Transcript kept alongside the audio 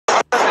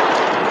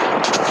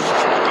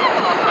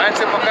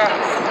Párense para acá.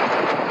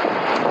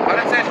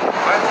 Párense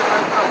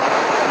para acá.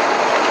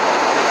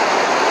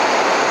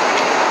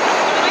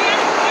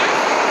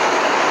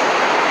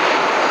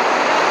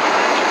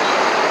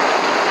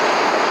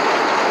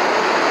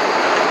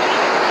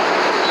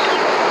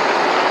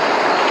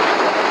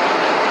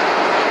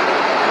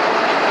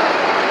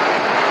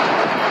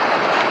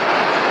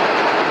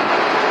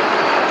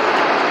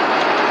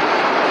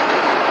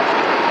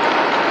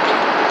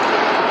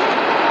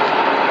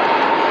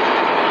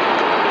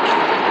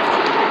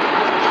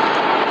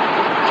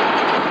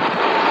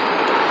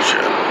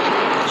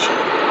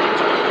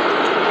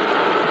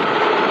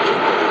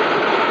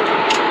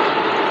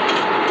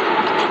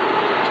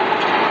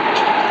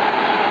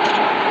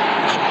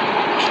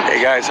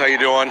 Hey guys, how you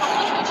doing?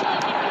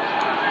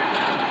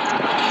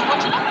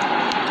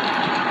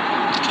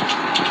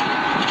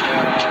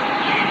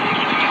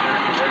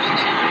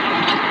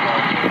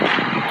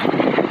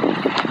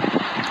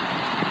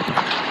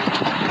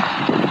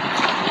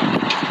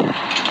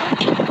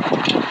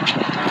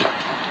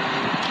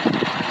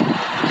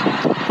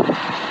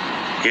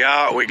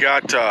 Yeah, we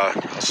got a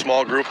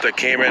small group that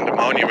came into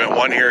Monument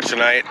 1 here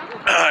tonight.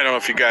 I don't know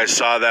if you guys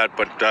saw that,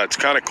 but it's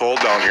kind of cold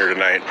down here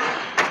tonight.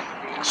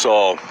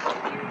 So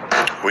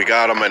we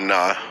got them and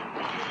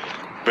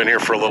been here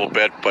for a little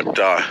bit, but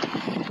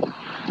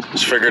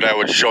just figured I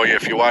would show you.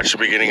 If you watch the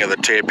beginning of the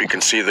tape, you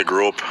can see the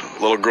group,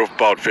 little group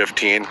about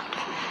 15.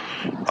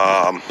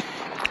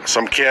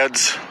 Some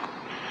kids,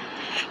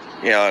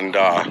 and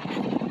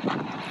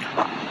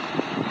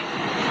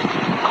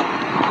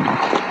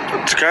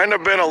it's kind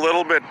of been a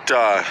little bit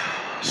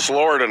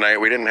slower tonight.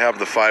 We didn't have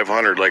the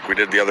 500 like we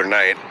did the other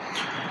night,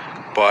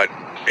 but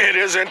it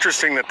is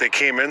interesting that they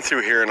came in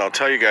through here, and I'll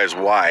tell you guys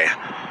why.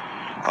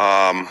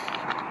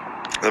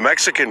 The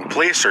Mexican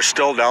police are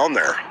still down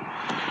there,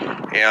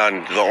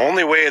 and the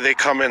only way they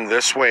come in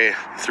this way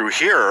through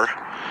here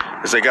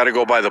is they got to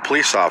go by the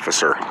police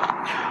officer.